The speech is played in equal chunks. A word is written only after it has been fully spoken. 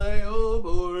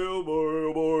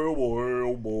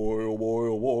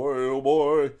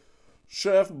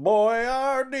Chef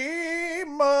Boyardee,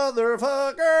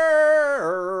 motherfucker.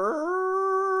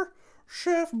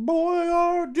 Chef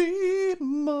Boyardee,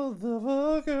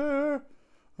 motherfucker.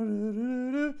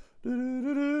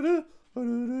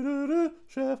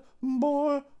 Chef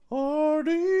Boyardee.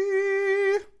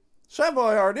 Chef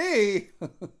Boyardee.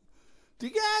 Do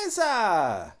you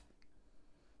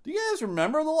guys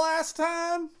remember the last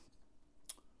time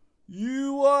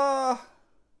you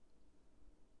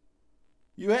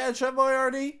had Chef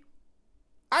Boyardee?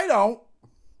 I don't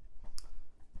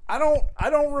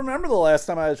remember the last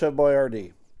time I had Chef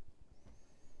Boyardee.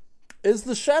 Is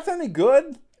the chef any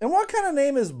good? And what kind of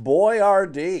name is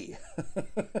Boyardee?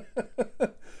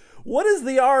 What does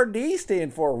the RD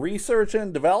stand for? Research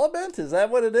and development? Is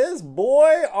that what it is?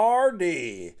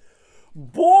 Boyardee.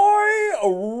 Boy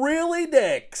really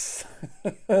dicks.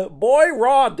 Boy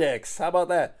raw dicks. How about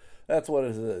that? That's what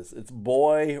it is. It's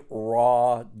boy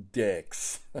raw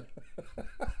dicks. But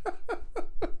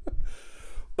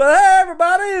hey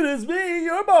everybody, it is me,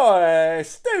 your boy,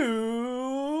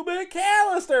 Stu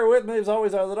McAllister. With me as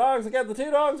always are the dogs. I got the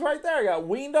two dogs right there. I got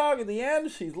Ween Dog at the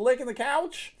end. She's licking the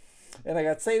couch. And I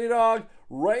got Sadie Dog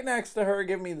right next to her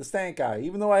giving me the stank eye.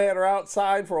 Even though I had her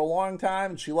outside for a long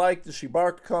time and she liked it, she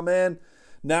barked to come in.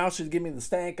 Now she's giving me the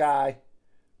stank eye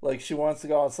like she wants to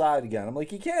go outside again. I'm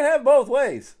like, you can't have both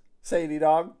ways, Sadie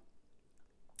Dog.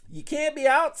 You can't be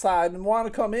outside and want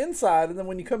to come inside, and then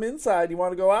when you come inside, you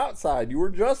want to go outside. You were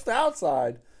just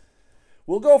outside.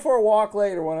 We'll go for a walk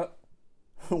later.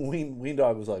 Ween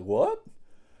Dog was like, what?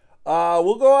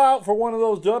 We'll go out for one of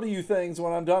those W things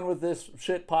when I'm done with this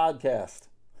shit podcast.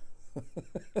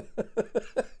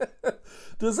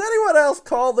 Does anyone else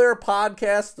call their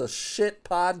podcast a shit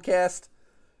podcast?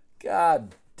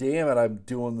 God damn it, I'm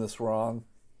doing this wrong.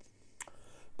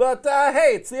 But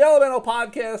hey, it's the Elemental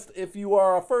Podcast. If you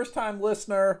are a first-time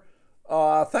listener,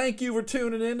 thank you for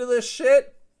tuning into this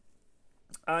shit.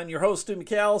 I'm your host, Stu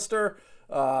McAllister.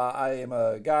 I am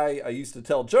a guy, I used to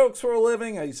tell jokes for a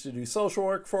living. I used to do social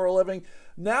work for a living.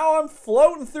 Now I'm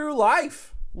floating through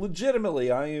life. Legitimately,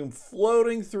 I am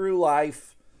floating through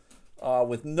life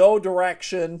with no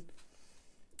direction.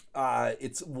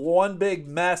 It's one big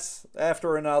mess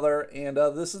after another, and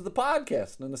this is the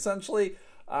podcast. And essentially,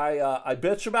 I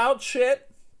bitch about shit,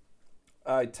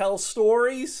 I tell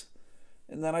stories,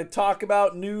 and then I talk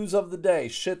about news of the day,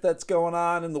 shit that's going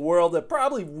on in the world that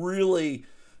probably really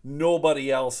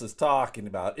nobody else is talking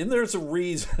about. And there's a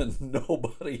reason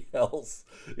nobody else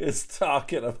is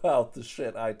talking about the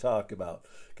shit I talk about,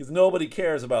 because nobody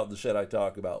cares about the shit I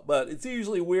talk about. But it's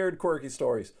usually weird, quirky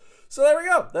stories. So there we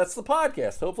go. That's the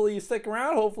podcast. Hopefully you stick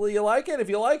around. Hopefully you like it. If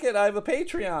you like it, I have a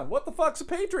Patreon. What the fuck's a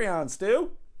Patreon,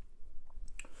 Stu?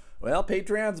 Well,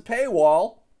 Patreon's a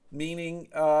paywall, meaning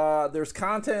there's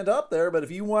content up there, but if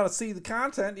you want to see the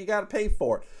content, you got to pay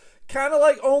for it. Kind of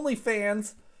like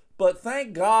OnlyFans, but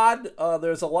thank God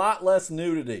there's a lot less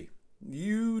nudity.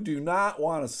 You do not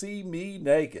want to see me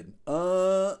naked.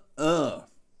 So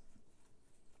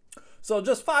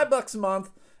just $5 a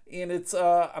month, and it's,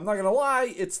 I'm not going to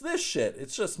lie, it's this shit.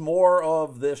 It's just more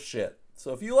of this shit.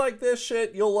 So if you like this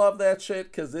shit, you'll love that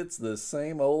shit, because it's the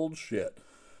same old shit.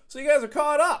 So you guys are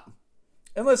caught up.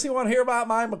 Unless you want to hear about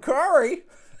my Macari.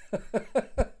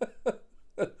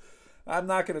 I'm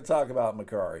not going to talk about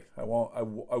Macari. I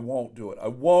won't do it. I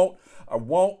won't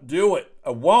do it. I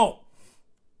won't.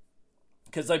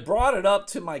 Because I brought it up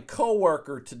to my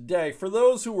coworker today. For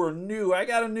those who are new, I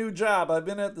got a new job. I've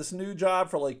been at this new job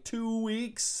for like 2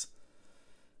 weeks.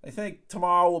 I think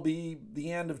tomorrow will be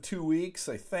the end of 2 weeks.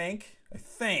 I think.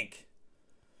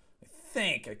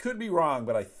 I could be wrong,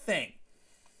 but I think.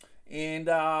 And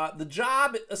the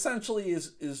job essentially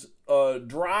is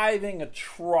driving a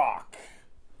truck.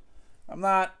 I'm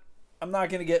not going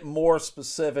to get more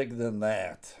specific than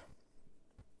that.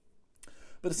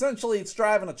 But essentially, it's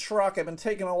driving a truck. I've been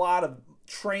taking a lot of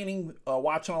training,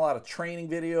 watching a lot of training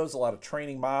videos, a lot of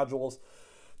training modules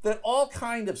that all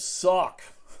kind of suck.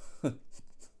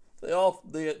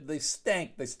 They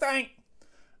stink. They stink.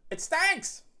 It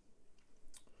stinks.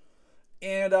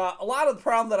 And a lot of the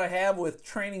problem that I have with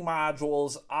training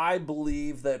modules, I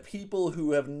believe that people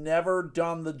who have never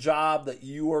done the job that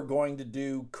you are going to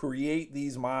do create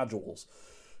these modules.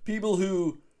 People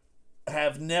who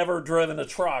have never driven a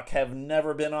truck, have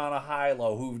never been on a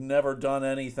high-low, who've never done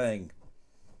anything,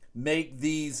 make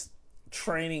these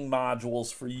training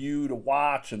modules for you to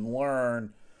watch and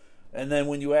learn. And then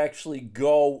when you actually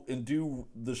go and do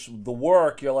the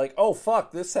work, you're like, oh,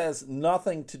 fuck, this has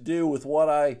nothing to do with what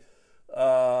I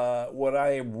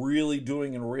am really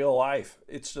doing in real life.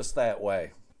 It's just that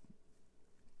way.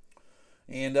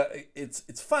 And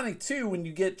it's funny too when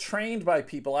you get trained by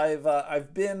people.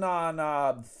 I've been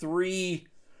on three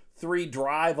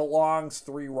drive-alongs,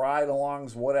 3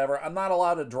 ride-alongs, whatever. I'm not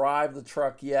allowed to drive the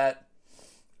truck yet.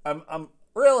 I'm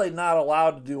really not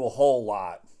allowed to do a whole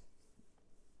lot.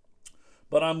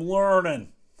 But I'm learning.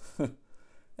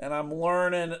 And I'm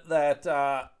learning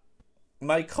that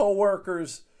my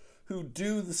coworkers who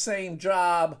do the same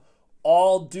job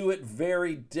all do it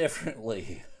very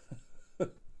differently.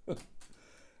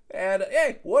 And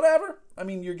hey, whatever. I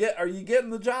mean, are you getting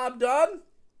the job done?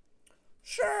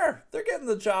 Sure, they're getting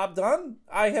the job done.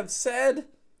 I have said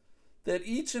that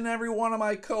each and every one of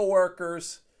my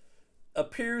coworkers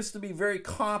appears to be very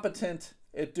competent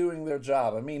at doing their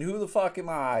job. I mean, who the fuck am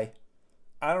I?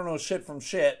 I don't know shit from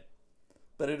shit,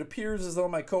 but it appears as though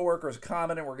my coworkers are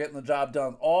competent. We're getting the job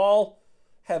done. All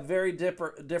have very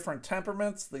different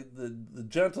temperaments. The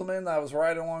gentleman that I was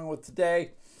riding along with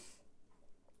today,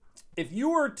 if you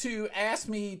were to ask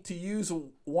me to use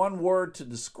one word to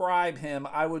describe him,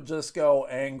 I would just go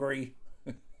angry.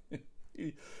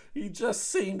 He just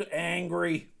seemed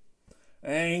angry.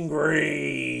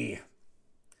 Angry.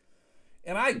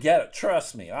 And I get it.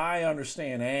 Trust me. I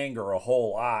understand anger a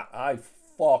whole lot. I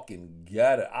fucking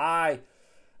get it. I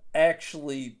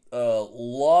actually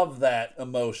love that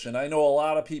emotion. I know a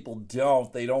lot of people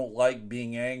don't. They don't like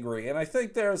being angry. And I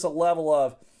think there's a level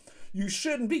of, you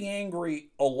shouldn't be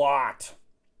angry a lot.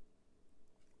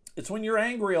 It's when you're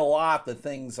angry a lot that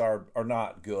things are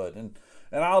not good. And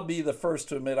I'll be the first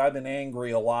to admit I've been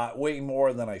angry a lot, way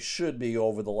more than I should be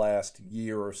over the last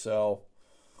year or so.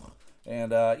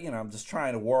 And, I'm just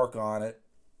trying to work on it.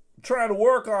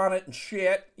 And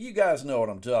shit. You guys know what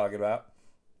I'm talking about.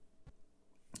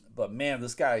 But, man,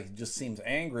 this guy just seems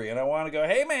angry. And I want to go,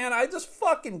 hey, man, I just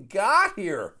fucking got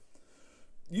here.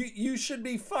 You should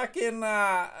be fucking,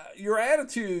 your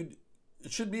attitude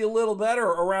should be a little better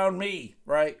around me,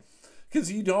 right?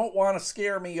 Because you don't want to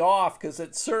scare me off, because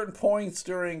at certain points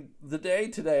during the day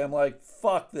today, I'm like,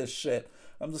 fuck this shit.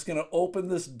 I'm just going to open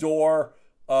this door,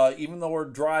 even though we're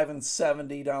driving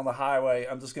 70 down the highway,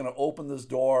 I'm just going to open this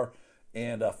door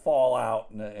and fall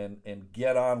out and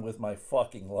get on with my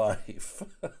fucking life.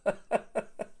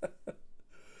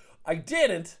 I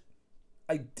didn't.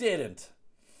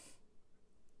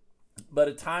 But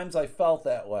at times I felt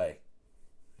that way.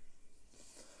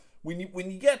 When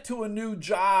you get to a new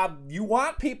job, you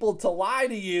want people to lie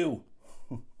to you.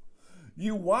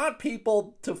 You want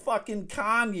people to fucking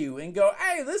con you and go,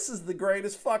 hey, this is the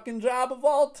greatest fucking job of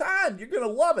all time. You're going to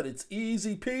love it. It's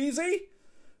easy peasy.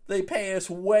 They pay us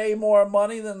way more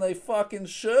money than they fucking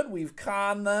should. We've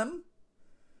conned them.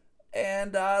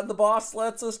 And the boss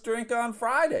lets us drink on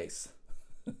Fridays.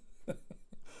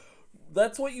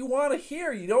 That's what you want to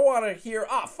hear. You don't want to hear,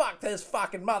 oh, fuck this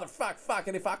fucking motherfucker,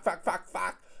 fuckity,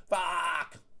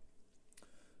 fuck.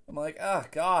 I'm like, oh,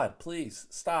 God, please,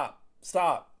 stop.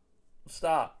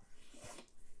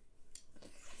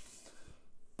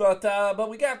 But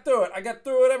we got through it. I got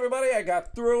through it, everybody. I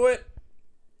got through it.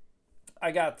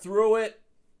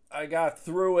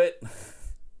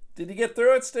 Did you get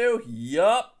through it, Stu?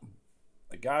 Yup.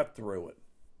 I got through it.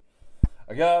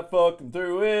 I got fucking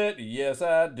through it. Yes,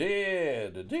 I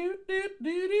did.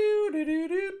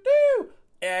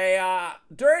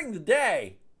 During the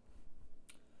day,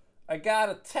 I got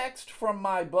a text from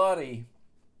my buddy,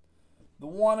 the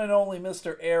one and only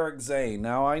Mr. Eric Zane.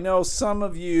 Now, I know some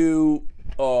of you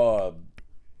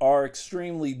are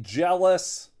extremely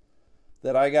jealous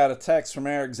that I got a text from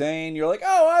Eric Zane. You're like,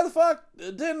 oh, why the fuck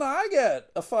didn't I get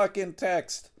a fucking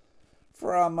text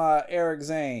from Eric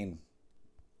Zane?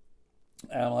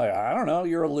 And I'm like, I don't know.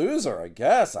 You're a loser, I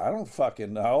guess. I don't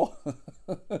fucking know.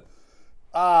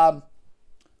 And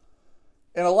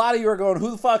a lot of you are going, who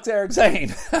the fuck's Eric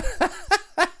Zane?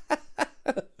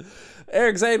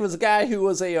 Eric Zane was a guy who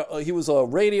was a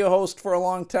radio host for a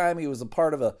long time. He was a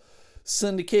part of a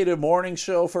syndicated morning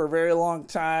show for a very long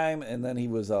time, and then he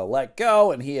was let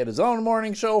go, and he had his own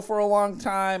morning show for a long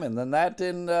time, and then that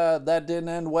didn't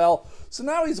end well. So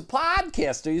now he's a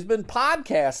podcaster. He's been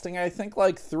podcasting, I think,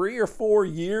 like 3 or 4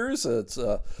 years.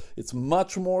 It's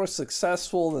much more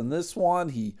successful than this one.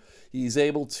 He's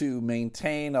able to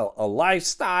maintain a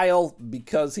lifestyle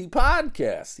because he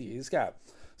podcasts. He's got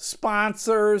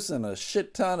sponsors and a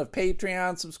shit ton of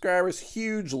Patreon subscribers,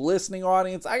 huge listening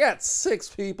audience. I got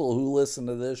 6 people who listen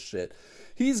to this shit.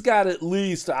 He's got at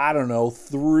least,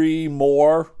 3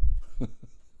 more.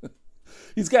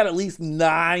 He's got at least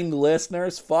 9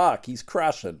 listeners. Fuck, he's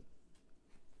crushing.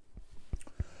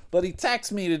 But he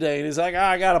texted me today and he's like,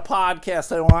 I got a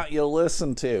podcast I want you to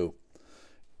listen to.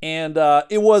 And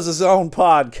it was his own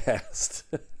podcast.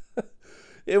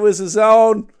 It was his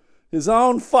own His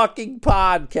own fucking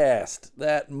podcast.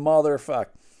 That motherfucker.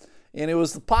 And it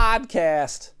was the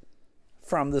podcast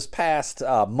from this past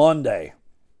Monday,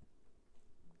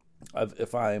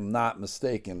 if I'm not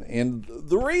mistaken. And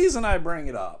the reason I bring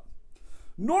it up,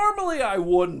 normally I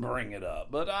wouldn't bring it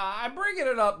up, but I bring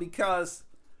it up because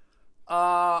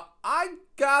I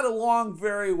got along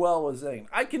very well with Zane.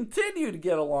 I continue to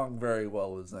get along very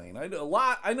well with Zane. I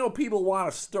know people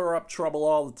want to stir up trouble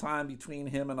all the time between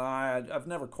him and I. I've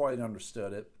never quite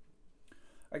understood it.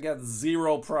 I got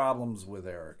zero problems with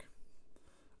Eric.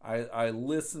 I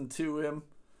listen to him,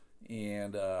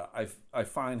 and I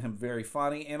find him very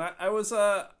funny. And I was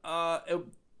at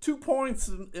 2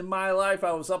 points in my life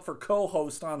I was up for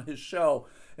co-host on his show,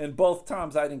 and both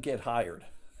times I didn't get hired.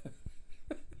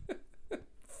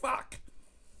 Fuck.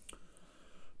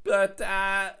 But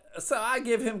so I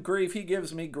give him grief. He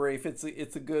gives me grief. It's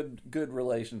a good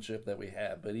relationship that we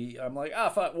have. But I'm like,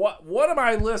 fuck. What am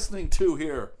I listening to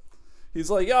here?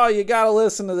 He's like, oh, you gotta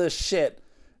listen to this shit.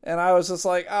 And I was just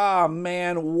like, oh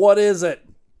man, what is it?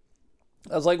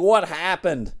 I was like, what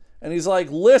happened? And he's like,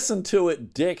 listen to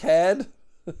it, dickhead.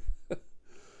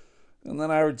 And then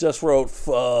I just wrote,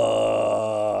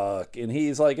 fuck. And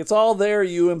he's like, it's all there,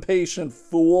 you impatient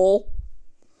fool.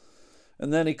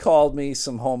 And then he called me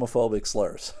some homophobic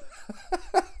slurs.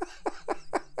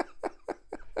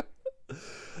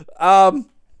 And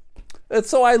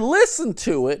so I listened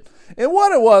to it. And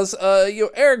what it was,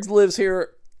 Eric lives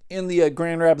here in the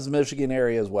Grand Rapids, Michigan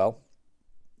area as well.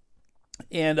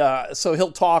 And so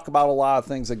he'll talk about a lot of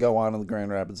things that go on in the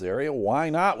Grand Rapids area. Why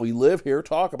not? We live here,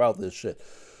 talk about this shit.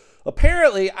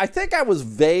 Apparently, I think I was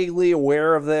vaguely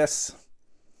aware of this.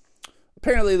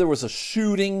 Apparently there was a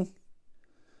shooting,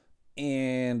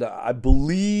 and I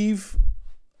believe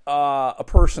a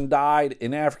person died,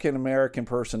 an African-American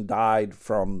person died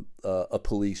from a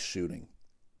police shooting.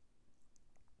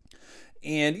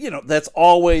 And, that's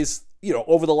always,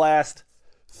 over the last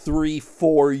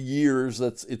 3-4 years,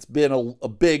 it's been a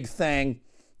big thing,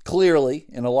 clearly,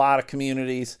 in a lot of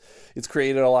communities. It's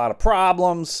created a lot of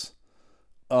problems.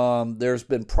 There's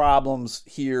been problems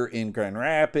here in Grand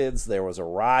Rapids. There was a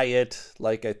riot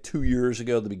like 2 years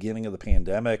ago, the beginning of the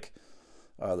pandemic.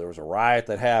 There was a riot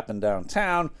that happened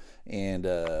downtown, and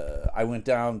I went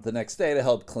down the next day to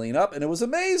help clean up, and it was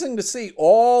amazing to see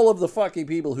all of the fucking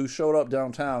people who showed up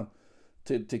downtown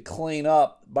to clean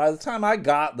up. By the time I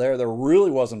got there, there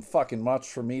really wasn't fucking much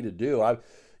for me to do. I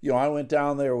went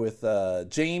down there with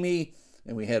Jamie,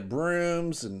 and we had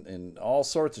brooms and all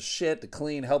sorts of shit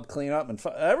to help clean up, and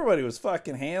everybody was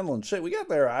fucking handling shit. We got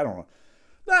there, I don't know,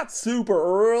 not super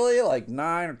early, like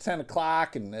 9 or 10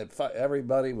 o'clock, and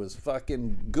everybody was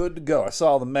fucking good to go. I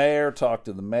saw the mayor, talked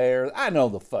to the mayor. I know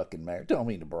the fucking mayor. Don't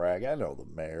mean to brag. I know the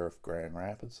mayor of Grand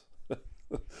Rapids.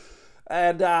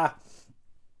 And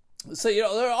so,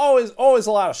 there are always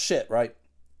a lot of shit, right?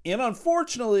 And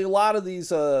unfortunately, a lot of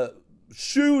these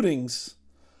shootings,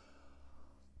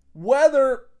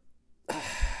 whether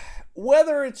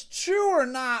it's true or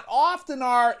not, often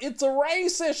it's a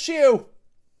race issue.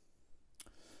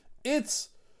 It's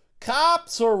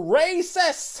cops are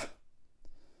racist.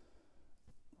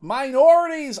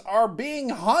 Minorities are being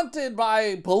hunted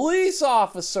by police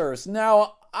officers.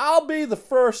 Now, I'll be the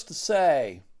first to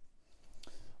say,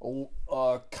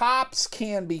 cops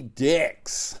can be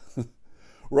dicks,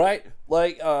 right?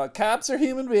 Like, cops are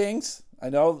human beings.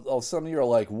 I know some of you are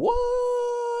like,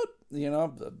 what?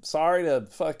 Sorry to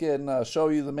fucking show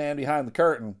you the man behind the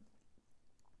curtain.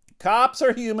 Cops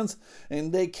are humans,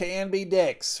 and they can be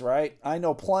dicks, right? I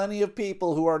know plenty of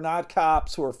people who are not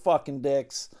cops who are fucking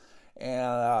dicks,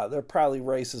 and they're probably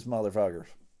racist motherfuckers.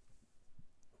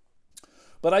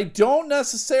 But I don't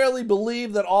necessarily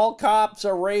believe that all cops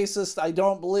are racist. I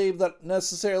don't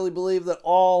necessarily believe that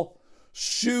all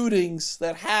shootings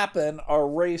that happen are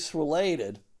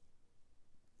race-related.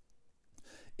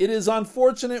 It is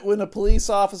unfortunate when a police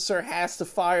officer has to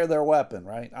fire their weapon,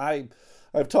 right?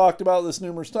 I've talked about this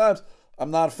numerous times.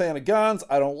 I'm not a fan of guns.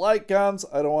 I don't like guns.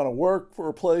 I don't want to work for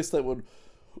a place that would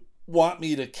want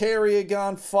me to carry a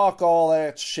gun. Fuck all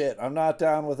that shit. I'm not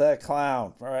down with that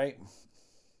clown, right?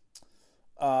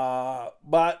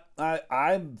 But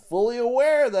I'm fully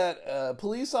aware that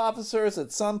police officers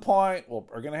at some point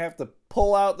are going to have to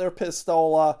pull out their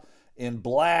pistola and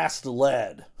blast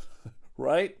lead,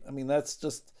 right? I mean,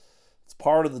 it's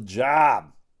part of the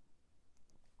job.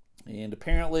 And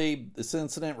apparently this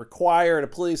incident required a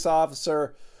police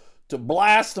officer to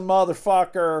blast a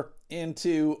motherfucker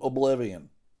into oblivion.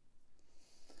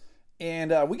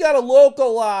 And we got a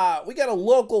local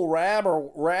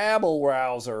rabble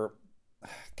rouser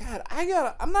God,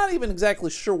 I'm not even exactly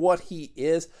sure what he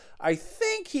is. I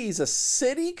think he's a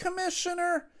city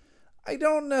commissioner. I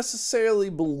don't necessarily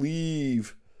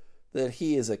believe that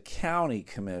he is a county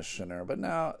commissioner, but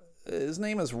now his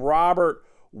name is Robert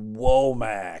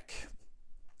Womack.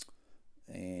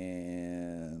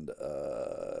 And,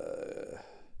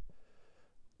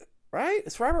 right?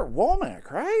 It's Robert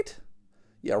Womack, right?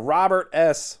 Yeah, Robert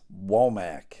S.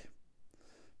 Womack.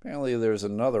 Apparently there's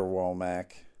another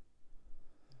Womack.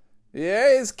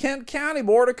 Yeah, he's Kent County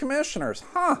Board of Commissioners.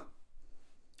 Huh.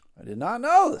 I did not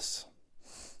know this.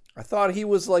 I thought he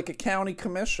was like a county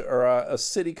commissioner or a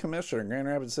city commissioner, Grand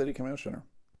Rapids City Commissioner.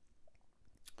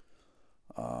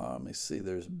 Let me see.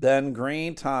 There's Ben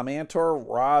Green, Tom Antor,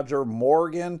 Roger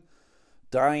Morgan,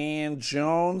 Diane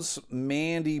Jones,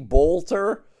 Mandy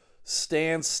Bolter,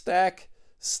 Stan Steck,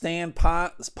 Stan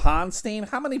Ponstein.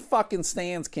 How many fucking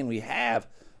Stans can we have?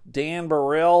 Dan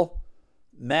Burrill,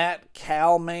 Matt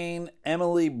Calmain,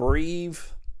 Emily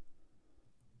Breve,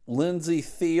 Lindsay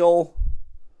Thiel,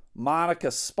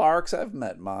 Monica Sparks. I've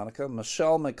met Monica.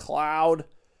 Michelle McLeod,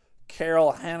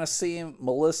 Carol Hennessy,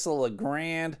 Melissa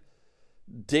LeGrand,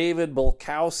 David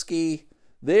Bulkowski.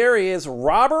 There he is,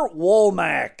 Robert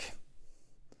Womack.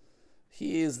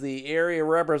 He is the area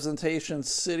representation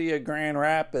city of Grand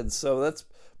Rapids. So that's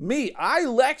me. I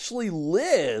actually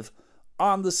live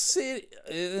in the city.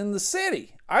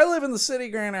 I live in the city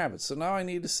of Grand Rapids. So now I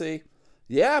need to see.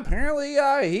 Yeah, apparently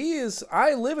I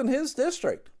live in his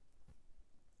district.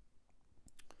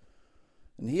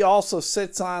 And he also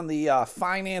sits on the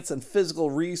Finance and Physical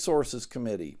Resources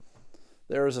Committee.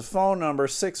 There is a phone number,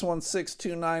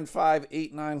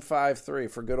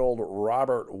 616-295-8953 for good old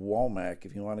Robert Womack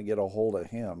if you want to get a hold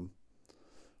of him.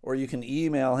 Or you can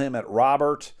email him at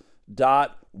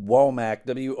robert.womack,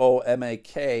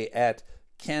 W-O-M-A-K, at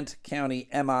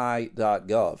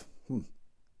kentcountymi.gov.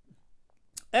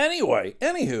 Anyway,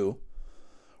 anywho,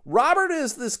 Robert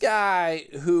is this guy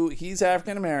he's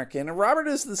African American, and Robert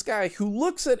is this guy who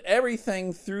looks at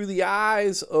everything through the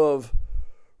eyes of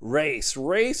race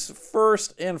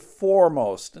first and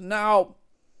foremost. Now,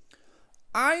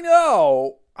 I'm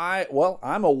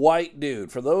a white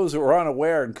dude. For those who are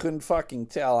unaware and couldn't fucking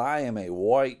tell, I am a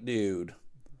white dude.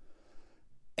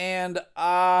 And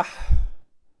I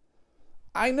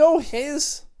know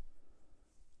his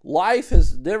life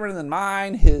is different than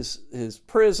mine. His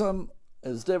prism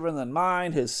is different than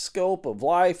mine. His scope of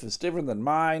life is different than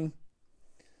mine.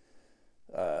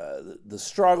 The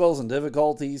struggles and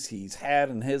difficulties he's had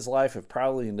in his life have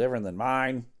probably been different than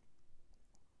mine.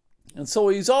 And so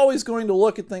he's always going to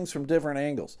look at things from different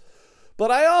angles.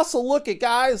 But I also look at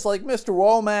guys like Mr.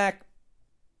 Womack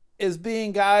as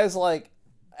being guys like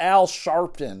Al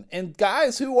Sharpton and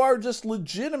guys who are just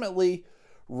legitimately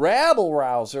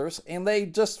rabble-rousers, and they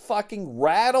just fucking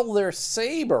rattle their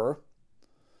saber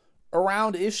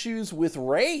around issues with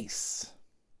race.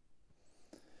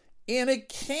 And it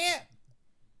can't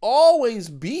always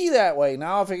be that way.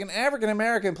 Now, if an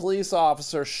African-American police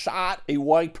officer shot a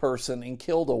white person and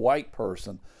killed a white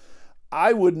person,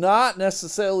 I would not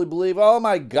necessarily believe, oh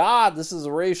my God, this is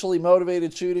a racially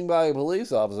motivated shooting by a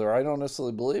police officer. I don't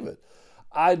necessarily believe it.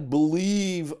 I'd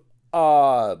believe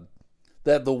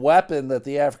that the weapon that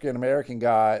the African-American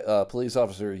police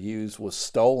officer used was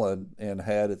stolen and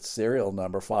had its serial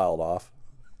number filed off.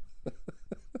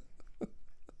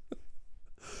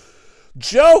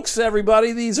 Jokes,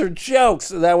 everybody. These are jokes.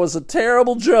 That was a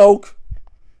terrible joke.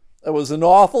 That was an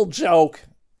awful joke.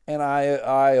 And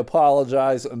I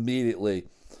apologize immediately.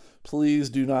 Please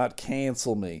do not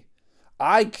cancel me.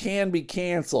 I can be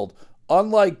canceled.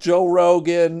 Unlike Joe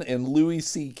Rogan and Louis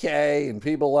C.K. and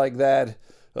people like that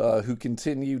who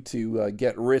continue to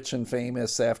get rich and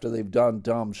famous after they've done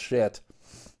dumb shit.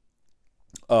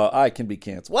 I can be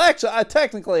canceled. Well,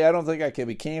 actually, I don't think I can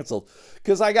be canceled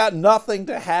because I got nothing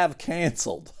to have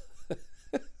canceled.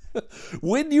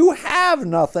 When you have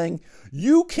nothing,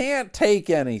 you can't take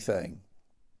anything.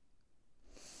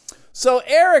 So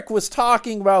Eric was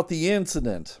talking about the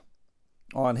incident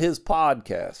on his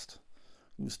podcast.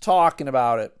 He was talking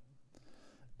about it.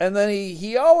 And then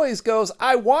he always goes,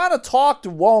 I want to talk to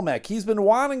Womack. He's been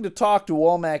wanting to talk to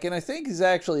Womack, and I think he's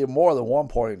actually at more than one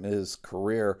point in his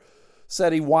career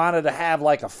said he wanted to have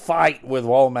like a fight with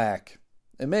Womack.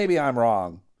 And maybe I'm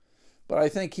wrong, but I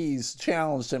think he's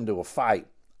challenged him to a fight.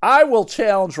 I will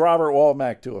challenge Robert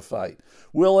Womack to a fight.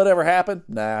 Will it ever happen?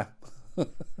 Nah.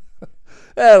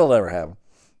 That'll never happen.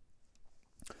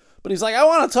 But he's like, I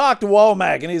want to talk to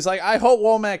Womack. And he's like, I hope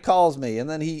Womack calls me. And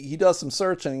then he does some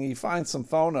searching and he finds some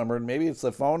phone number. And maybe it's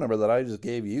the phone number that I just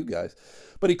gave you guys.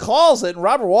 But he calls it and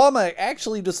Robert Womack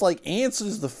actually just like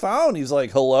answers the phone. He's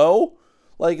like, hello?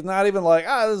 Like, not even like,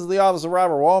 this is the office of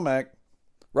Robert Womack.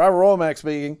 Robert Womack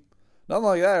speaking. Nothing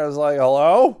like that. It was like,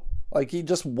 hello? Like he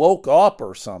just woke up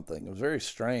or something. It was very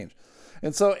strange.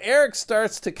 And so Eric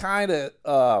starts to kind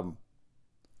of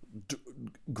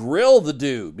grill the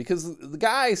dude because the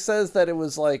guy says that it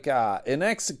was like an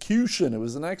execution. It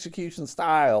was an execution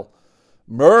style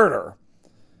murder.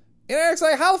 And Eric's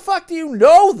like, how the fuck do you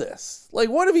know this? Like,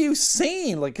 what have you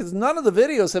seen? Like, because none of the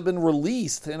videos have been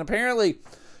released. And apparently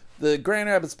the Grand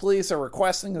Rapids police are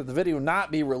requesting that the video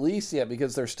not be released yet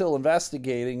because they're still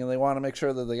investigating and they want to make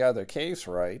sure that they got their case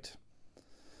right.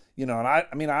 You know, and I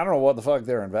mean, I don't know what the fuck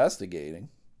they're investigating.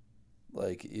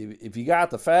 Like, if you got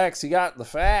the facts, you got the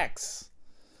facts.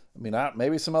 I mean,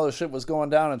 maybe some other shit was going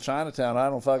down in Chinatown. I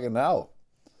don't fucking know.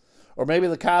 Or maybe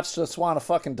the cops just want to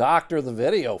fucking doctor the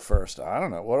video first. I don't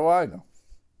know. What do I know?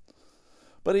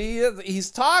 But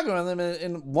he's talking with him,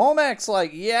 and Womack's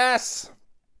like, yes.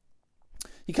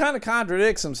 He kind of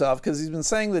contradicts himself because he's been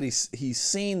saying that he's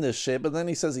seen this shit, but then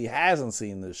he says he hasn't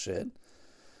seen this shit.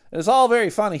 And it's all very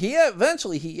funny.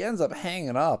 Eventually he ends up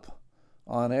hanging up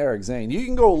on Eric Zane. You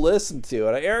can go listen to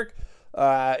it. Eric,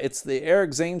 it's the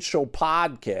Eric Zane Show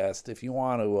podcast if you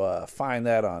want to find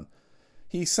that on.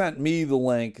 He sent me the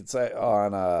link. It's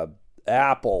on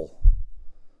Apple,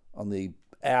 on the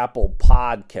Apple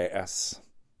Podcasts.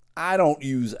 I don't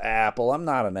use Apple. I'm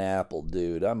not an Apple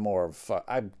dude. I'm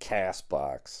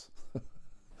CastBox.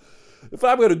 If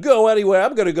I'm going to go anywhere,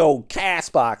 I'm going to go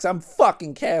CastBox. I'm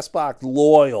fucking CastBox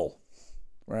loyal.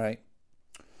 Right?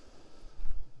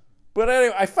 But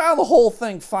anyway, I found the whole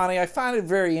thing funny. I find it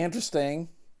very interesting.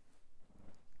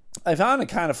 I found it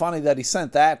kind of funny that he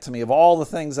sent that to me. Of all the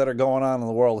things that are going on in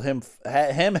the world, him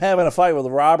having a fight with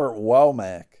Robert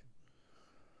Womack.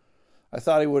 I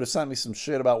thought he would have sent me some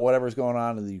shit about whatever's going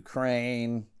on in the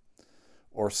Ukraine,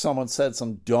 or someone said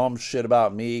some dumb shit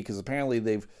about me because apparently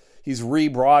he's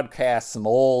rebroadcast some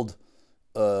old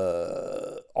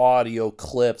audio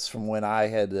clips from when I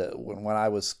had when I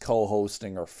was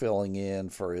co-hosting or filling in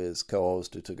for his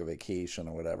co-host who took a vacation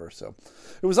or whatever. So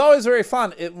it was always very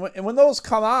fun. And when those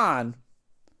come on,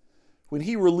 when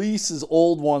he releases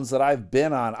old ones that I've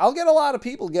been on, I'll get a lot of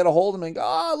people get a hold of me and go,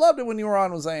 I loved it when you were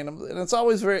on with Zane. And it's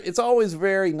always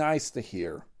very nice to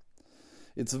hear.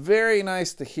 It's very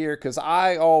nice to hear because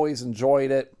I always enjoyed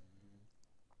it.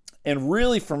 And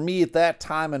really for me at that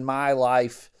time in my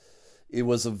life, it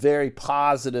was a very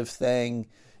positive thing.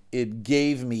 It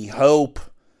gave me hope.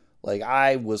 Like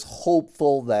I was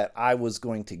hopeful that I was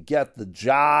going to get the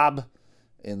job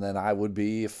and then I would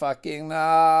be a fucking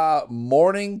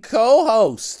morning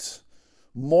co-host.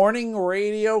 Morning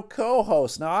radio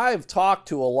co-host. Now, I've talked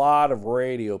to a lot of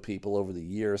radio people over the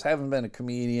years. Haven't been a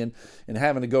comedian and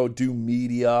having to go do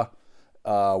media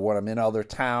when I'm in other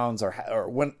towns or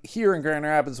when here in Grand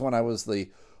Rapids when I was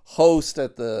the host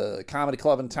at the comedy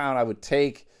club in town, I would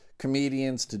take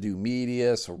comedians to do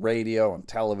media, so radio and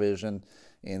television.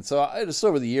 And so I just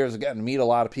over the years I've gotten to meet a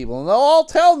lot of people and they'll all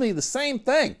tell me the same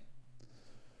thing.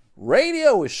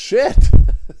 Radio is shit.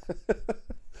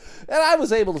 And I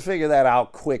was able to figure that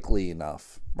out quickly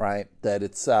enough, right? That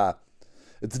it's a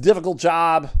difficult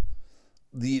job.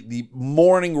 The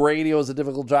morning radio is a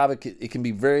difficult job. It can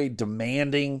be very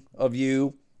demanding of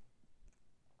you.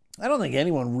 I don't think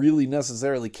anyone really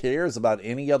necessarily cares about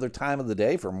any other time of the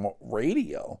day for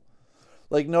radio.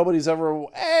 Like nobody's ever,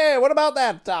 hey, what about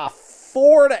that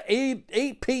 4 to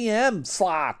 8 p.m.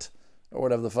 slot? Or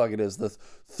whatever the fuck it is. The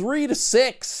 3 to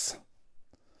 6.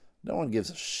 No one gives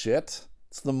a shit.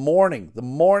 It's the morning. The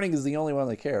morning is the only one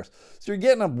that cares. So you're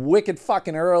getting up wicked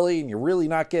fucking early and you're really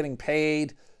not getting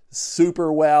paid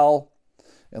super well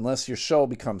unless your show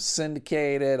becomes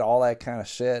syndicated, all that kind of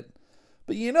shit.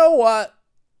 But you know what?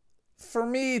 For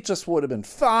me, it just would have been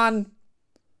fun.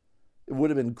 It would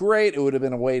have been great. It would have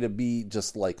been a way to be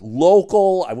just like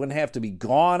local. I wouldn't have to be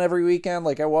gone every weekend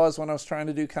like I was when I was trying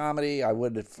to do comedy. I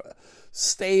would have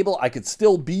stable. I could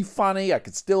still be funny. I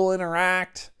could still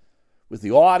interact with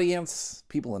the audience,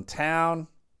 people in town.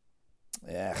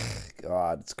 Yeah,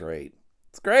 God, it's great.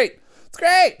 It's great. It's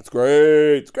great. It's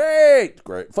great. It's great. It's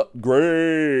great.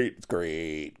 Great. It's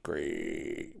great.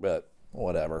 Great. But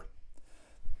whatever.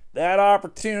 That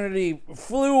opportunity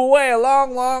flew away a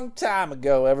long, long time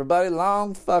ago, everybody.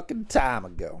 Long fucking time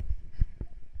ago.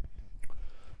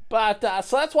 But,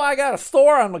 so that's why I got a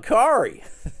store on Macari.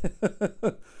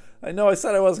 I know I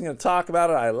said I wasn't going to talk about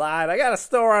it. I lied. I got a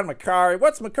store on Macari.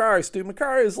 What's Macari, Stu?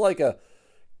 Macari is like a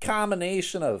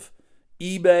combination of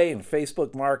eBay and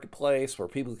Facebook Marketplace where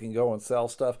people can go and sell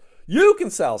stuff. You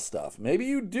can sell stuff. Maybe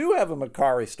you do have a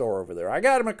Macari store over there. I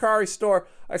got a Macari store.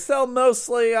 I sell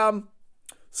mostly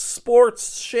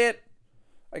sports shit.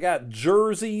 I got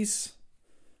jerseys.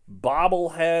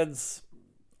 bobbleheads,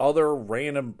 other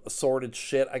random assorted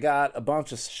shit. I got a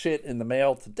bunch of shit in the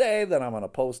mail today that I'm going to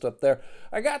post up there.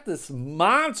 I got this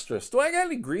monstrous. Do I got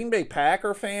any Green Bay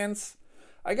Packer fans?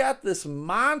 I got this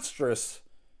monstrous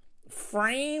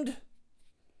framed.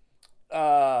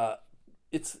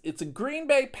 It's a Green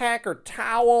Bay Packer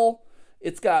towel.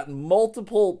 It's got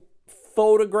multiple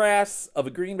photographs of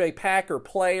a Green Bay Packer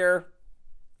player.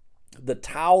 The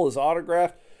towel is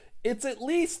autographed. It's at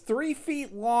least 3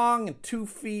 feet long and 2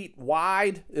 feet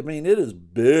wide. I mean, it is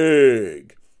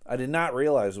big. I did not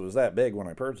realize it was that big when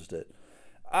I purchased it.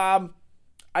 I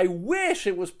wish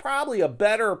it was probably a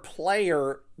better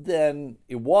player than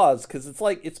it was, because it's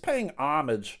like it's paying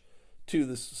homage to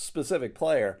this specific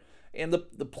player. And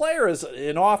the player is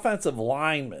an offensive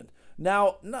lineman.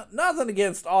 Now, nothing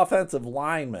against offensive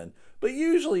linemen, but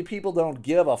usually people don't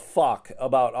give a fuck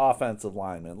about offensive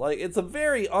linemen. Like, it's a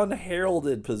very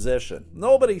unheralded position.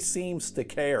 Nobody seems to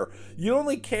care. You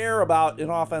only care about an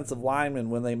offensive lineman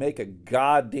when they make a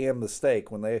goddamn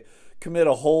mistake, when they commit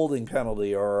a holding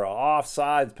penalty or an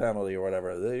offsides penalty or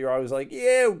whatever. You're always like,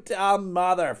 you dumb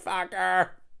motherfucker.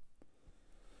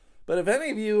 But if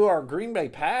any of you are Green Bay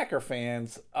Packer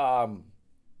fans,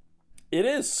 it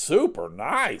is super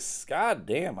nice. God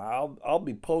damn, I'll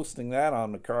be posting that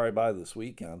on Macari by this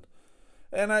weekend.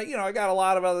 And I got a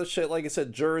lot of other shit, like I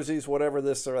said, jerseys, whatever,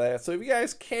 this or that. So if you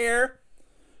guys care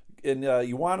and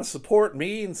you want to support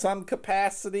me in some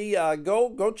capacity,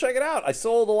 go check it out. I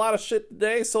sold a lot of shit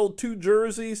today. Sold 2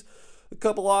 jerseys, a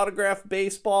couple autographed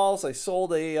baseballs. I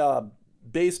sold a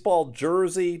baseball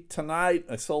jersey tonight.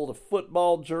 I sold a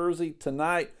football jersey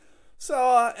tonight.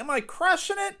 So, am I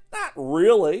crushing it? Not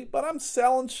really, but I'm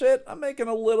selling shit. I'm making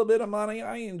a little bit of money.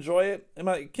 I enjoy it.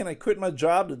 Can I quit my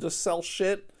job to just sell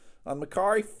shit on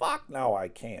Macari? Fuck no, I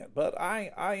can't. But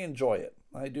I enjoy it.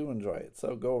 I do enjoy it.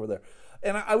 So go over there.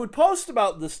 And I would post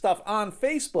about this stuff on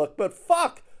Facebook, but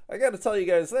fuck, I got to tell you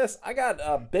guys this. I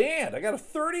got banned. I got a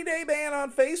 30-day ban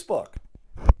on Facebook.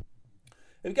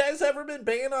 Have you guys ever been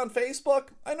banned on Facebook?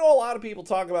 I know a lot of people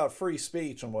talk about free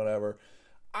speech and whatever.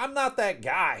 I'm not that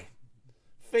guy.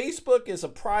 Facebook is a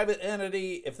private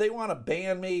entity. If they want to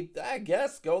ban me, I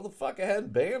guess go the fuck ahead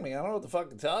and ban me. I don't know what the fuck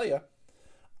to tell you.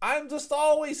 I'm just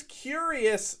always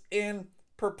curious and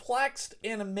perplexed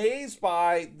and amazed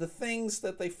by the things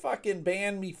that they fucking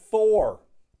ban me for.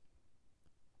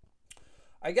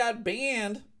 I got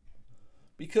banned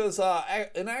because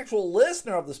an actual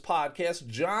listener of this podcast,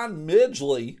 John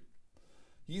Midgley,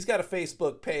 he's got a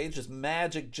Facebook page. It's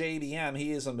Magic JBM.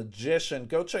 He is a magician.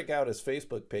 Go check out his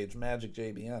Facebook page, Magic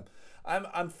JBM.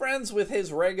 I'm friends with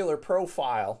his regular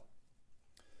profile.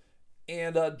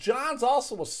 And John's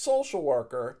also a social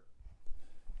worker.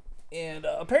 And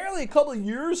apparently a couple of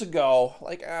years ago,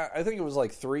 I think it was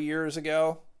like 3 years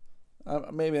ago.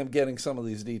 Maybe I'm getting some of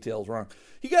these details wrong.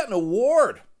 He got an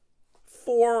award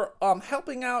for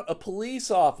helping out a police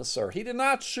officer. He did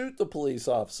not shoot the police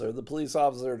officer. The police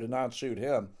officer did not shoot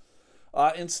him.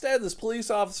 Instead, this police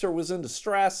officer was in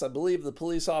distress. I believe the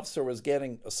police officer was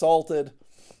getting assaulted.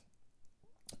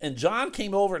 And John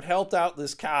came over and helped out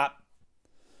this cop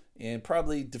and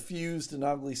probably diffused an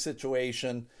ugly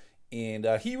situation. And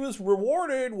he was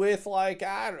rewarded with,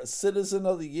 Citizen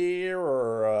of the Year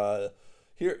or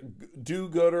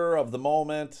do-gooder of the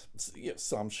moment,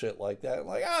 some shit like that.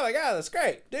 Like, oh my God, that's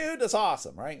great. Dude, that's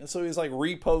awesome, right? And so he's like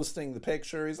reposting the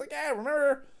picture. He's like, yeah,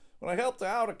 remember when I helped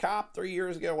out a cop 3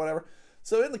 years ago, whatever.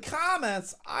 So in the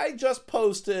comments, I just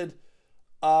posted,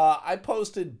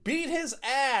 beat his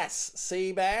ass,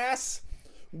 Seabass,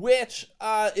 which,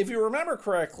 if you remember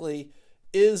correctly,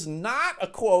 is not a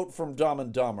quote from Dumb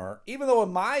and Dumber, even though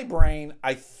in my brain,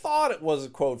 I thought it was a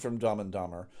quote from Dumb and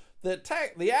Dumber.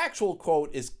 The actual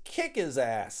quote is kick his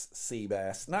ass,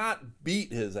 Seabass, not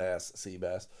beat his ass,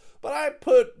 Seabass. But I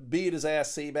put beat his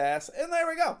ass, Seabass, and there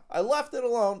we go. I left it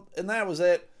alone, and that was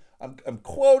it. I'm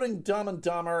quoting Dumb and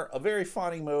Dumber, a very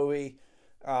funny movie,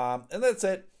 and that's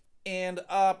it. And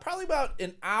probably about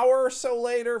an hour or so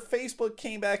later, Facebook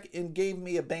came back and gave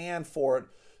me a ban for it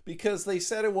because they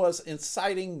said it was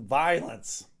inciting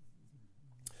violence.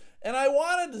 And I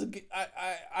wanted to,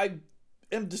 I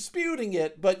am disputing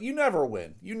it, but you never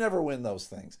win. You never win those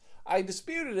things. I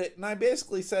disputed it, and I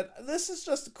basically said, this is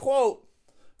just a quote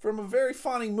from a very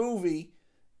funny movie,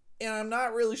 and I'm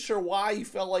not really sure why you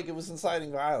felt like it was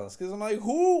inciting violence. Because I'm like,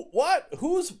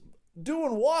 who's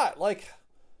doing what? Like,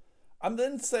 I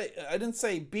didn't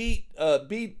say beat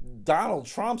Donald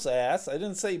Trump's ass. I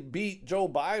didn't say beat Joe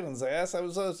Biden's ass. I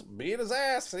was just beat his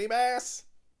ass, Seabass.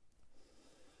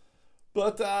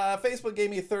 But Facebook gave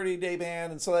me a 30-day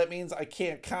ban, and so that means I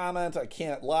can't comment, I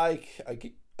can't like,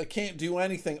 I can't do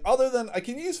anything other than I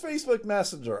can use Facebook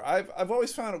Messenger. I've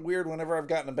always found it weird whenever I've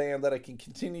gotten a band that I can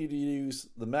continue to use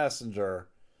the Messenger,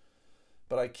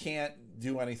 but I can't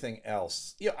do anything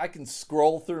else. Yeah, I can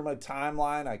scroll through my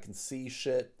timeline. I can see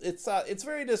shit. It's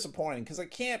very disappointing because I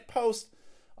can't post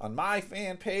on my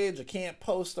fan page. I can't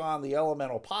post on the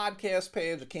Elemental Podcast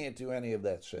page. I can't do any of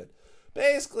that shit.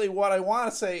 Basically, what I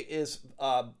want to say is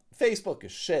Facebook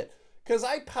is shit. Because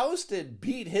I posted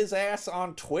beat his ass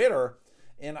on Twitter,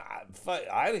 and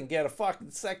I didn't get a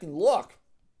fucking second look.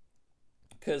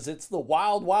 Because it's the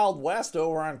wild, wild west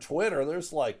over on Twitter.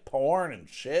 There's like porn and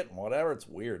shit and whatever. It's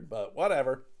weird, but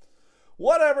whatever.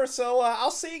 Whatever. So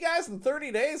I'll see you guys in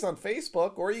 30 days on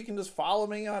Facebook, or you can just follow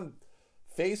me on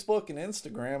Facebook and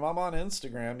Instagram. I'm on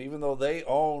Instagram, even though they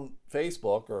own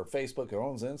Facebook, or Facebook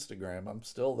owns Instagram. I'm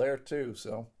still there too,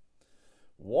 so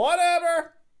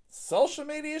whatever. Social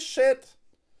media shit.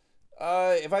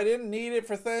 If I didn't need it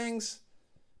for things,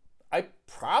 I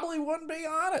probably wouldn't be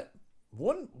on it.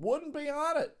 Wouldn't be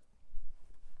on it.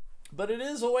 But it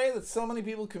is a way that so many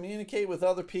people communicate with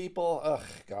other people. Ugh,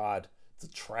 God. It's a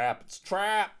trap. It's a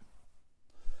trap.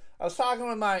 I was talking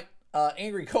with my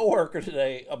angry coworker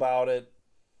today about it.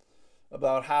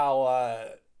 About how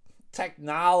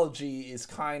technology is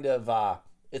kind of,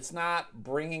 it's not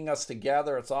bringing us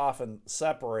together. It's often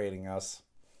separating us.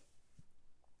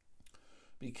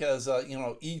 Because,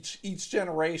 each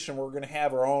generation we're going to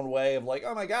have our own way of like,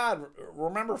 oh my God,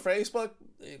 remember Facebook?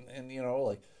 And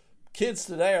like kids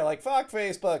today are like, fuck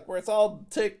Facebook, where it's all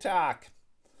TikTok.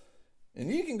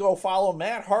 And you can go follow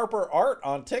Matt Harper Art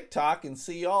on TikTok and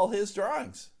see all his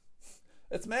drawings.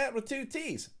 It's Matt with 2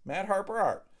 T's, Matt Harper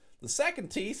Art. The second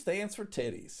T stands for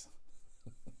titties.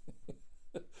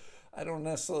 I don't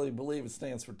necessarily believe it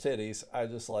stands for titties. I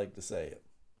just like to say it.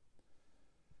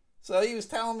 So he was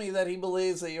telling me that he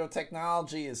believes that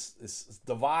technology is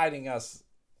dividing us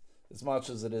as much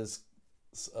as it is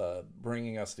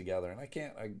bringing us together, and I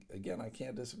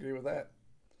can't disagree with that.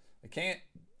 I can't.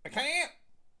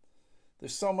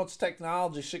 There's so much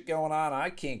technology shit going on.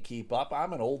 I can't keep up.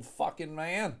 I'm an old fucking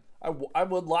man. I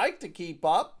would like to keep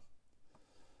up,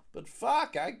 but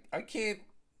fuck, I can't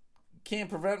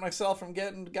prevent myself from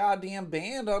getting goddamn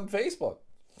banned on Facebook.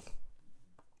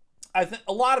 I think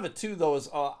a lot of it too, though, is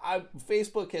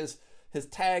Facebook has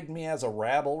tagged me as a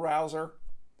rabble rouser.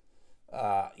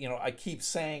 I keep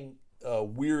saying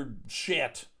weird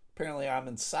shit. Apparently, I'm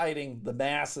inciting the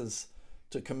masses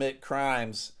to commit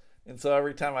crimes, and so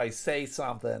every time I say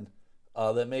something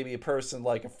that maybe a person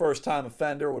like a first-time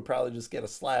offender would probably just get a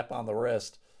slap on the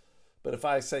wrist, but if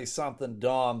I say something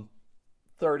dumb,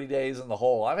 30 days in the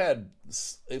hole. I've had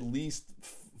at least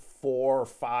 4 or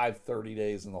 5 30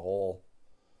 days in the hole.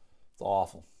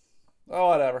 Awful. Oh,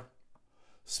 whatever.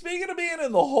 Speaking of being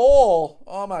in the hole,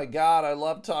 oh my God, I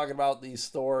love talking about these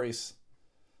stories.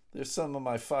 They're some of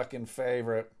my fucking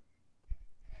favorite.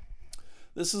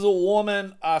 This is a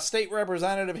woman, state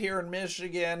representative here in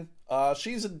Michigan.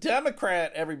 She's a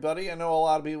Democrat, everybody. I know a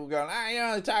lot of people going,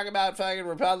 they talk about fucking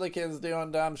Republicans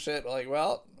doing dumb shit. Like,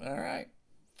 well, all right.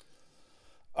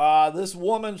 This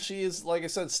woman, she is, like I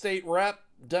said, state rep,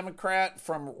 Democrat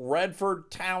from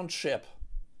Redford Township.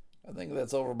 I think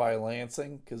that's over by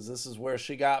Lansing, because this is where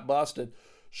she got busted.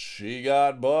 She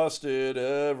got busted,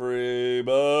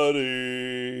 everybody.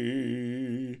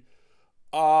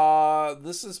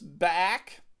 This is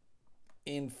back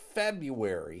in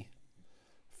February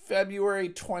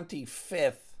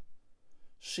 25th.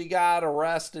 She got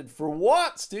arrested for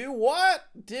what, Stu? What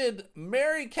did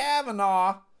Mary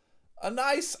Kavanaugh, a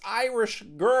nice Irish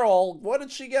girl, what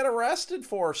did she get arrested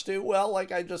for, Stu? Well,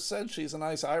 like I just said, she's a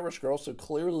nice Irish girl, so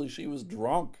clearly she was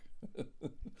drunk.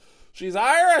 She's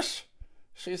Irish.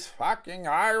 She's fucking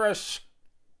Irish.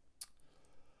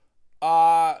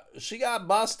 She got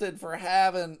busted for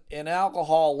having an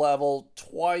alcohol level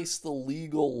twice the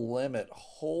legal limit.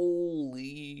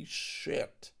 Holy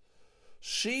shit.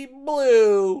 She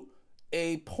blew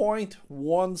a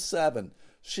 .17.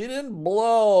 She didn't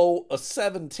blow a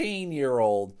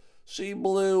 17-year-old. She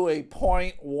blew a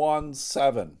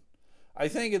 .17. I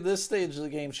think at this stage of the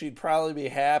game, she'd probably be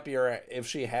happier if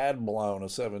she had blown a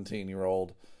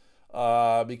 17-year-old.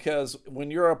 Because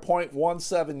when you're a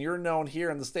 .17, you're known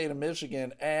here in the state of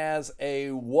Michigan as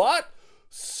a what?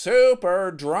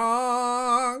 Super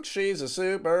drunk. She's a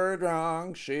super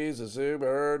drunk. She's a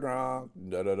super drunk.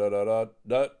 Da da da da da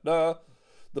da da.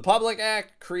 The Public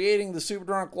Act creating the super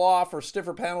drunk law for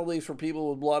stiffer penalties for people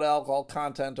with blood alcohol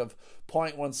content of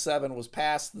 .17 was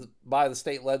passed by the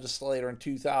state legislature in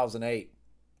 2008.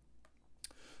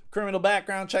 Criminal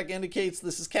background check indicates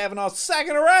this is Kavanaugh's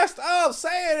second arrest. Oh,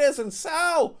 say it isn't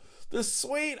so. This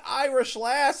sweet Irish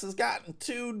lass has gotten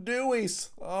 2 Deweys.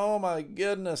 Oh my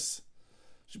goodness.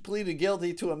 She pleaded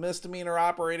guilty to a misdemeanor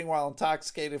operating while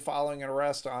intoxicated following an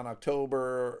arrest on May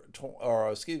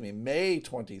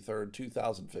 23rd,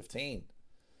 2015.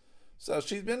 So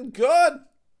she's been good.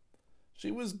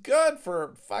 She was good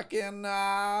for fucking,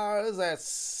 is that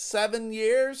 7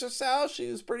 years or so?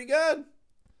 She was pretty good.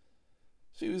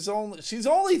 She's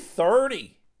only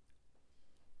 30.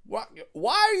 Why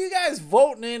are you guys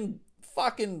voting in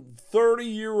fucking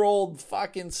 30-year-old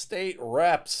fucking state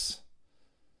reps?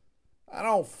 I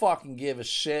don't fucking give a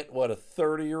shit what a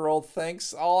 30-year-old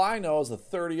thinks. All I know is a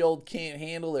 30-year-old can't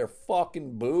handle their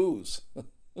fucking booze.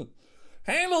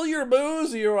 Handle your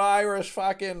booze, you Irish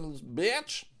fucking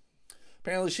bitch.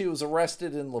 Apparently she was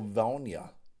arrested in Livonia.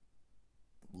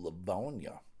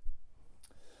 A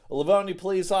Livonia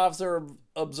police officer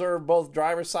observed both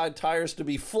driver's side tires to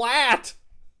be flat,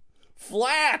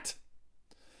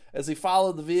 as he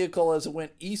followed the vehicle as it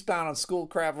went eastbound on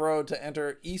Schoolcraft Road to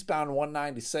enter eastbound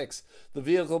 196. The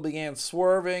vehicle began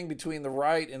swerving between the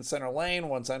right and center lane.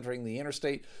 Once entering the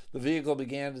interstate, the vehicle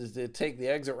began to take the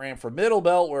exit ramp for Middle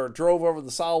Belt, where it drove over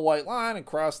the solid white line and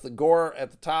crossed the gore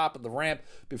at the top of the ramp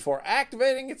before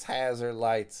activating its hazard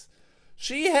lights.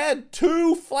 She had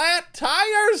 2 flat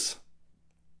tires.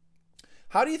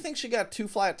 How do you think she got 2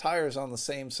 flat tires on the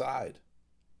same side?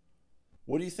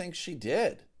 What do you think she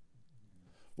did?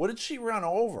 What did she run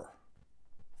over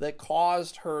that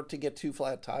caused her to get 2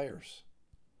 flat tires?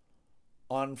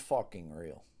 Unfucking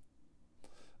real.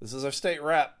 This is our state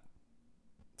rep.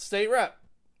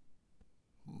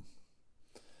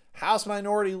 House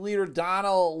Minority Leader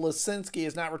Donald Lisinski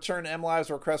has not returned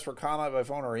MLive's request for comment by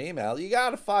phone or email. You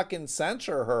gotta fucking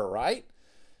censure her, right?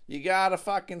 You gotta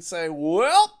fucking say,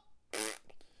 well,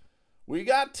 we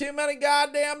got too many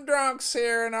goddamn drunks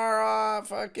here in our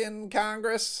fucking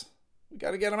Congress. We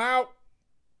got to get them out.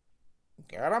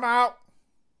 Get them out.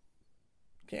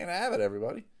 Can't have it,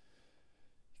 everybody.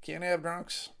 Can't have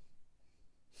drunks.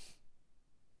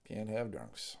 Can't have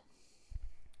drunks.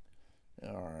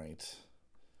 All right.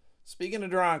 Speaking of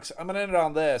drunks, I'm going to end it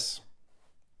on this.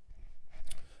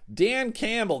 Dan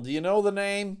Campbell, do you know the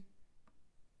name?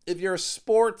 If you're a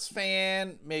sports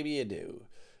fan, maybe you do.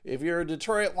 If you're a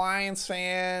Detroit Lions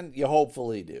fan, you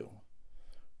hopefully do.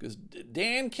 Because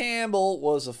Dan Campbell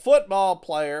was a football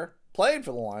player, played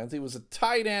for the Lions. He was a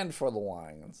tight end for the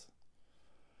Lions.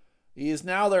 He is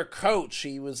now their coach.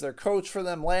 He was their coach for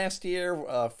them last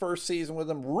year, first season with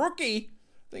them. Rookie,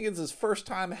 I think it's his first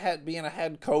time being a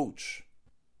head coach.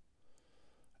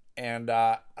 And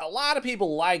a lot of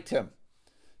people liked him.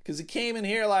 Because he came in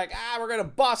here like, we're going to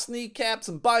bust kneecaps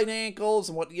and bite ankles.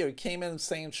 And he came in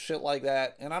saying shit like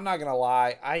that. And I'm not going to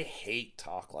lie, I hate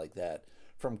talk like that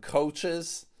from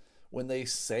coaches. When they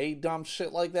say dumb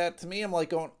shit like that to me, I'm like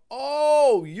going,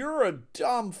 oh, you're a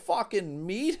dumb fucking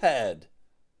meathead.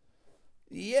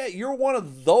 Yeah, you're one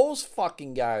of those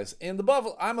fucking guys. And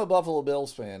I'm a Buffalo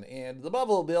Bills fan, and the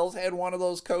Buffalo Bills had one of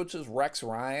those coaches, Rex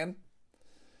Ryan.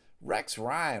 Rex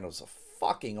Ryan was a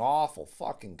fucking awful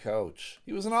fucking coach.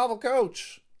 He was an awful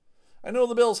coach. I know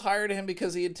the Bills hired him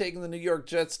because he had taken the New York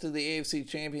Jets to the AFC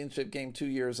Championship game 2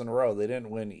 years in a row. They didn't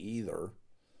win either.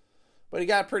 But he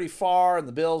got pretty far, and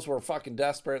the Bills were fucking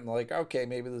desperate, and they're like, okay,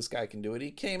 maybe this guy can do it. He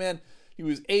came in, he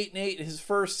was 8-8 his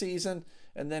first season,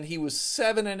 and then he was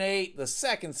 7-8 the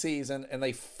second season, and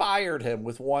they fired him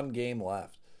with 1 game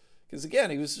left. Because, again,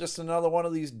 he was just another one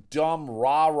of these dumb,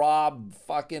 rah-rah,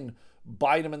 fucking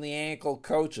bite him in the ankle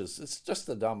coaches. It's just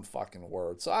a dumb fucking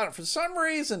word. So, for some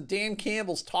reason, Dan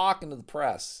Campbell's talking to the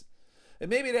press. And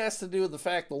maybe it has to do with the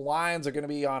fact the Lions are going to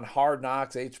be on Hard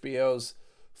Knocks, HBO's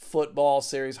football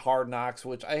series, Hard Knocks,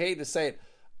 which I hate to say it,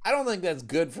 I don't think that's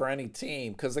good for any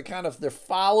team because they're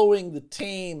following the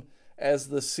team as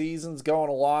the season's going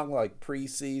along, like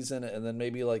preseason and then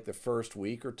maybe like the first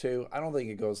week or two. I don't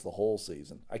think it goes the whole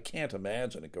season. I can't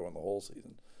imagine it going the whole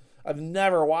season. I've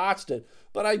never watched it,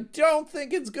 but I don't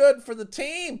think it's good for the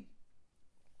team.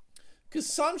 Because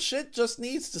some shit just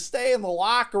needs to stay in the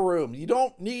locker room. You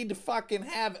don't need to fucking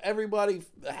have everybody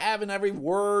having every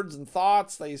words and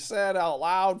thoughts they said out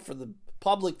loud for the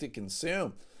public to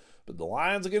consume. But the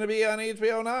Lions are going to be on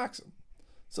HBO Knox.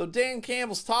 So Dan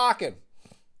Campbell's talking.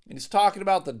 And he's talking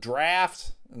about the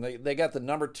draft. And they got the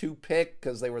number 2 pick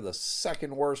because they were the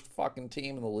second worst fucking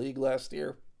team in the league last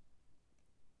year.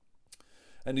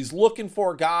 And he's looking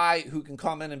for a guy who can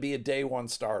come in and be a day 1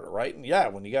 starter, right? And yeah,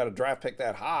 when you got a draft pick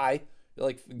that high, you're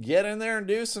like, get in there and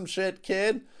do some shit,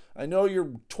 kid. I know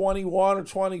you're 21 or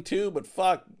 22, but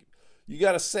fuck, you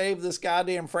got to save this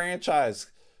goddamn franchise.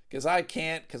 Because I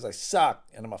can't, because I suck,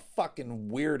 and I'm a fucking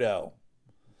weirdo.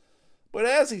 But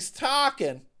as he's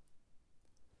talking,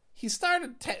 he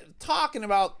started talking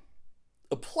about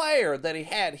a player that he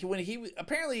had.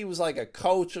 Apparently he was like a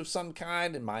coach of some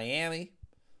kind in Miami,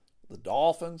 the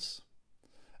Dolphins.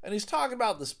 And he's talking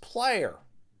about this player.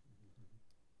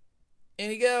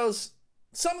 And he goes,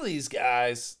 some of these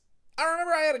guys, I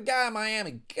remember I had a guy in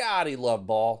Miami, God, he loved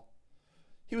ball.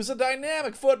 He was a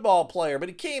dynamic football player, but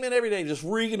he came in every day just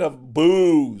reeking of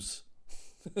booze.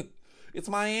 It's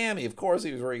Miami. Of course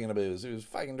he was reeking of booze. He was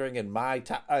fucking drinking Mai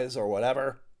Tais or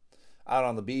whatever out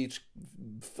on the beach,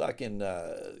 fucking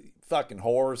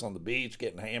whores on the beach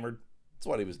getting hammered. That's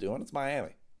what he was doing. It's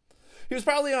Miami. He was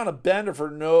probably on a bender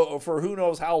for who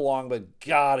knows how long, but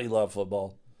God, he loved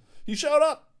football. He showed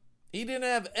up. He didn't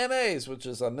have MAs, which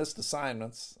is missed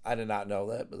assignments. I did not know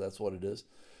that, but that's what it is.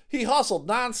 He hustled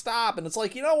nonstop, and it's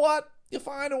like, you know what? You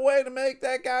find a way to make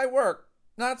that guy work.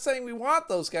 Not saying we want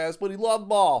those guys, but he loved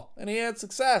ball, and he had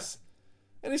success.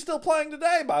 And he's still playing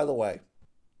today, by the way.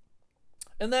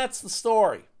 And that's the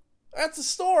story. That's the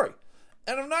story.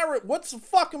 And I'm not... What's the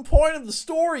fucking point of the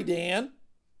story, Dan?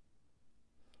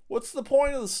 What's the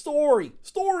point of the story?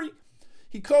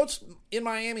 He coached in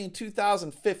Miami in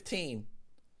 2015.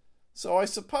 So I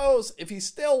suppose if he's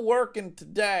still working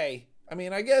today, I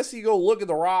mean, I guess you go look at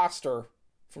the roster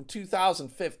from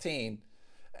 2015,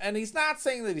 and he's not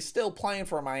saying that he's still playing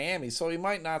for Miami, so he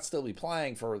might not still be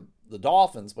playing for the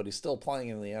Dolphins, but he's still playing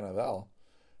in the NFL.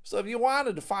 So if you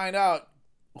wanted to find out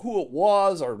who it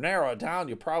was or narrow it down,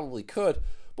 you probably could.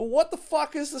 But what the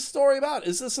fuck is the story about?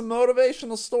 Is this a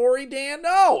motivational story, Dan?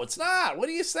 No, it's not. What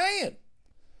are you saying?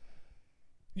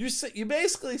 You're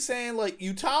basically saying, like,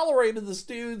 you tolerated this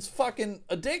dude's fucking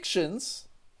addictions.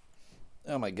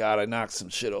 Oh, my God, I knocked some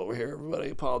shit over here.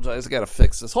 Everybody apologize. I got to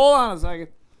fix this. Hold on a second.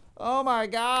 Oh, my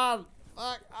God.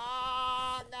 Fuck.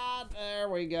 Oh, God. There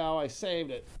we go. I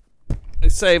saved it. I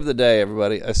saved the day,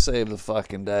 everybody. I saved the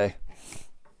fucking day.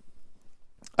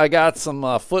 I got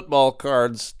some football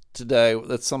cards today.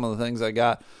 That's some of the things I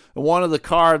got. And one of the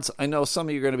cards, I know some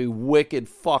of you are going to be wicked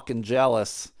fucking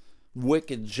jealous.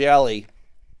 Wicked jelly.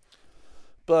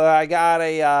 But I got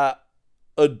a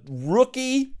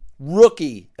rookie,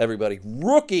 everybody.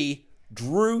 Rookie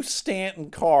Drew Stanton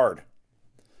card.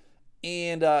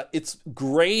 And it's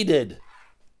graded.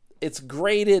 It's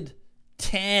graded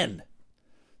 10.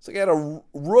 So I got a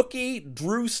rookie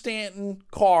Drew Stanton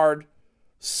card.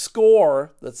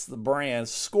 Score, that's the brand.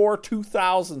 Score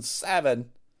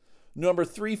 2007. Number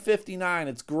 359.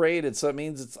 It's graded. So it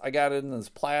means I got it in this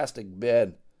plastic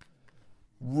bin.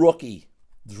 Rookie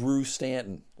Drew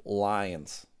Stanton,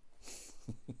 Lions.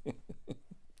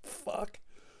 Fuck.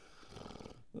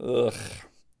 Ugh.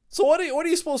 So what are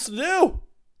you supposed to do?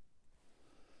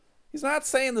 He's not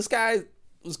saying this guy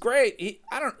was great.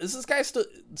 Is this guy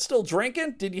still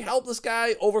drinking? Did you help this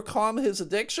guy overcome his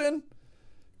addiction?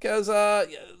 Because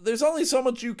there's only so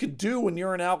much you can do when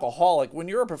you're an alcoholic. When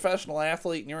you're a professional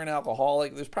athlete and you're an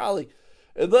alcoholic, there's probably,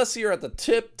 unless you're at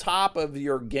the top of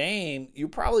your game, you're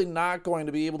probably not going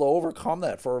to be able to overcome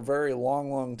that for a very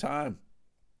long, long time.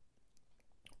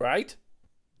 Right?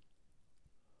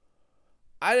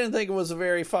 I didn't think it was a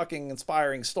very fucking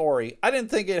inspiring story. I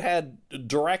didn't think it had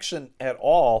direction at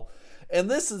all. And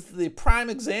this is the prime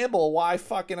example of why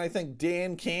I think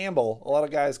Dan Campbell, a lot of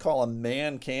guys call him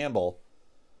Man Campbell,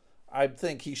 I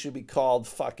think he should be called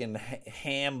fucking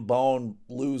ham bone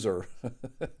loser.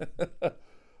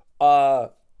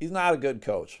 He's not a good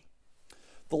coach.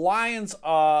 The Lions,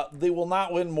 they will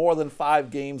not win more than 5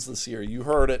 games this year. You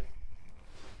heard it.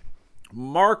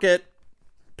 Mark it.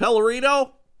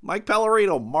 Pellerito? Mike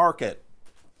Pellerito, mark it.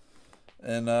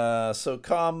 And so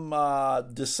come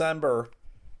December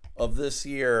of this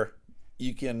year,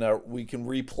 we can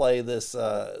replay this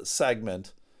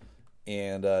segment.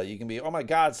 And you can be, oh my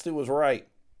God, Stu was right.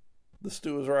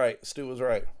 Stu was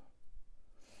right.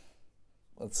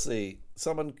 Let's see.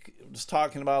 Someone was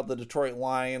talking about the Detroit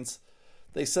Lions.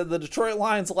 They said the Detroit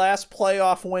Lions' last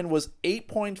playoff win was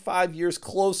 8.5 years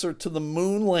closer to the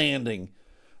moon landing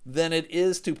than it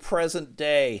is to present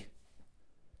day.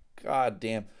 God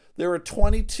damn. There were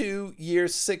 22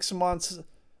 years, 6 months,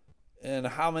 and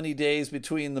how many days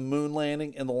between the moon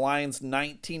landing and the Lions'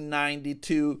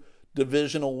 1992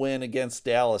 divisional win against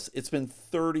Dallas. It's been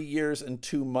 30 years and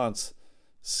 2 months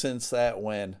since that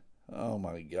win. Oh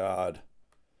my God.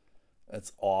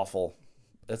 That's awful.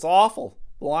 That's awful.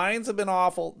 The Lions have been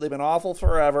awful. They've been awful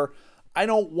forever. I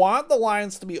don't want the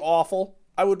Lions to be awful.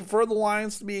 I would prefer the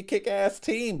Lions to be a kick-ass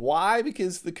team. Why?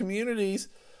 Because the communities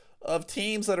of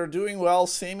teams that are doing well,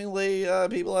 seemingly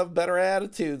people have better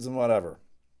attitudes and whatever.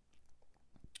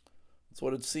 That's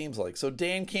what it seems like. So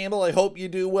Dan Campbell, I hope you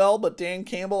do well, but Dan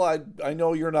Campbell, I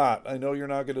know you're not. I know you're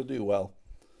not going to do well.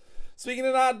 Speaking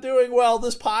of not doing well,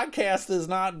 this podcast is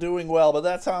not doing well, but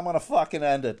that's how I'm going to fucking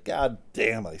end it. God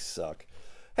damn, I suck.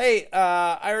 Hey,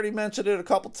 I already mentioned it a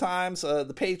couple times.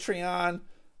 The Patreon,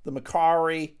 the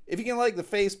Macari. If you can like the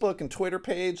Facebook and Twitter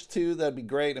page too, that'd be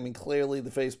great. I mean, clearly the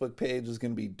Facebook page is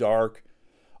going to be dark.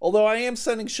 Although I am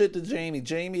sending shit to Jamie.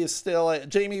 Jamie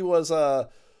was a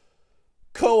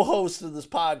co-host of this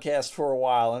podcast for a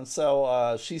while, and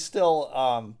so she's still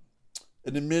an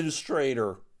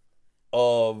administrator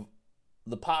of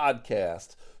the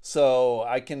podcast, so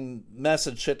I can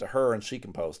message shit to her and she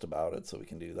can post about it, so we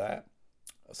can do that.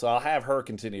 So I'll have her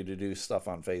continue to do stuff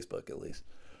on Facebook at least.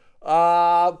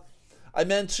 I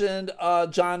mentioned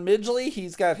John Midgley.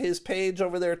 He's got his page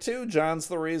over there too. John's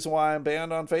the reason why I'm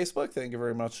banned on Facebook. Thank you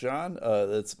very much, John.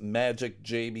 That's Magic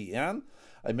JBN.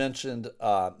 I mentioned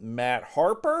Matt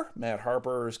Harper. Matt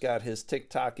Harper's got his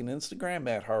TikTok and Instagram,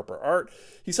 Matt Harper Art.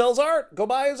 He sells art. Go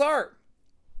buy his art.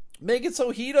 Make it so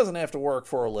he doesn't have to work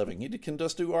for a living. He can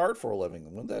just do art for a living.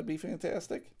 Wouldn't that be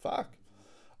fantastic? Fuck.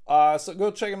 So go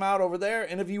check him out over there.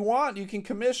 And if you want, you can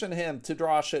commission him to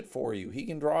draw shit for you. He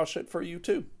can draw shit for you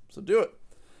too. So do it.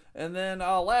 And then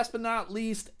last but not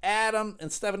least, Adam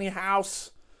and Stephanie House.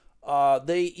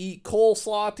 They eat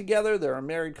coleslaw together. They're a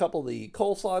married couple. They eat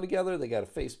coleslaw together. They got a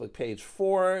Facebook page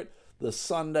for it. The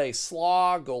Sunday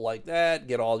Slaw. Go like that.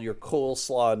 Get all your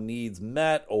coleslaw needs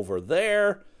met over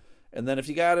there. And then if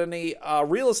you got any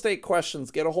real estate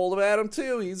questions, get a hold of Adam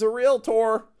too. He's a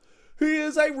realtor. He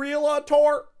is a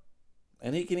realtor.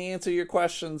 And he can answer your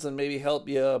questions and maybe help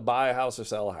you buy a house or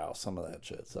sell a house. Some of that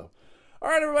shit. So, all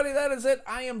right, everybody, that is it.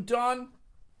 I am done.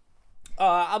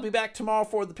 I'll be back tomorrow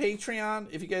for the Patreon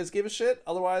if you guys give a shit.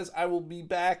 Otherwise, I will be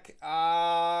back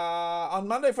on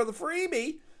Monday for the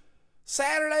freebie.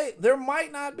 Saturday, there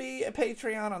might not be a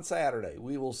Patreon on Saturday.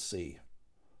 We will see.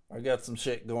 I got some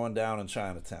shit going down in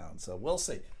Chinatown, so we'll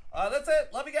see. That's it.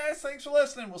 Love you guys. Thanks for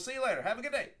listening. We'll see you later. Have a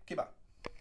good day. Okay, bye.